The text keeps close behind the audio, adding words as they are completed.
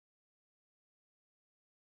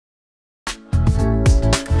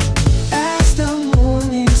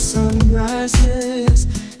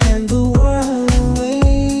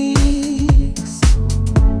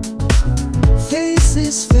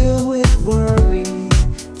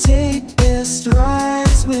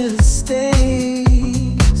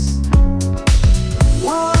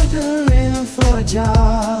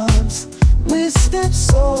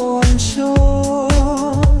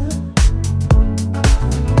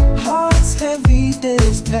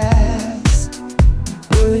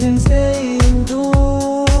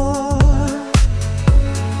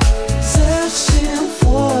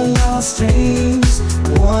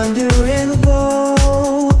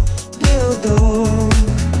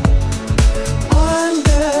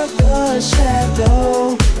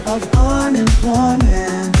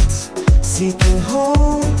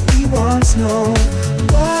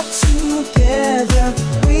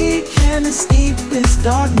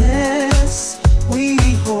darkness we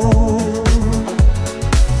hold.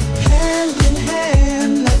 Hand in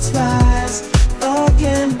hand, let's rise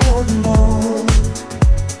again, bold and bold.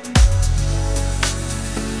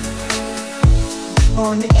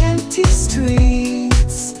 On empty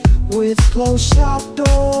streets with closed shop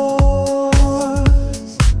doors,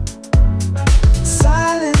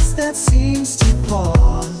 silence that seems to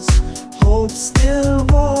pause, hope still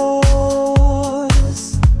roars.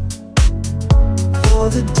 For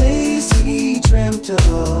the days we dreamt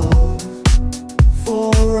of,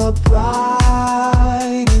 for a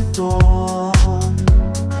brighter dawn,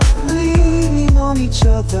 leaning on each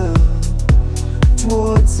other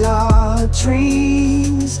towards our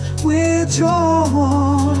dreams we're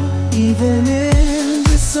drawn. Even in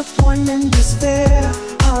disappointment, despair,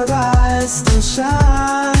 our eyes still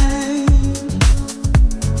shine,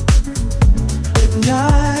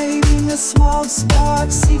 igniting a small spark,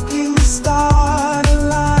 seeking the start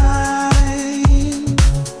align.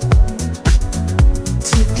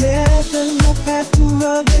 Together, no path to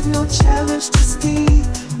rugged, no challenge to steep,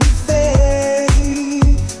 we faith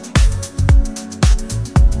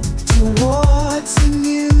towards a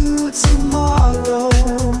new tomorrow.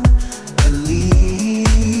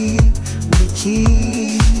 Believe we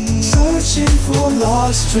keep searching for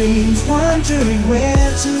lost dreams, wondering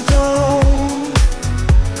where to go.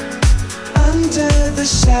 Under the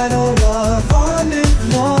shadow of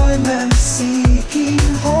unemployment, seeking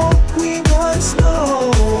hope we once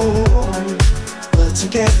known. But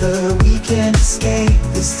together we can escape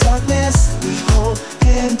this darkness we hold.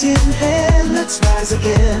 Hand in hand, let's rise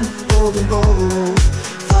again, bold and bold.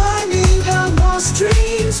 Finding our lost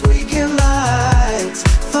dreams we can light,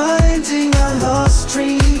 finding our lost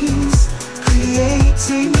dreams,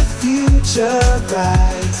 creating a future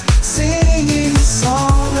bright. Singing a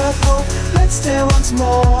song of hope, let's dare once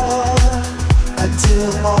more,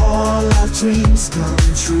 until all our dreams come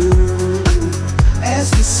true.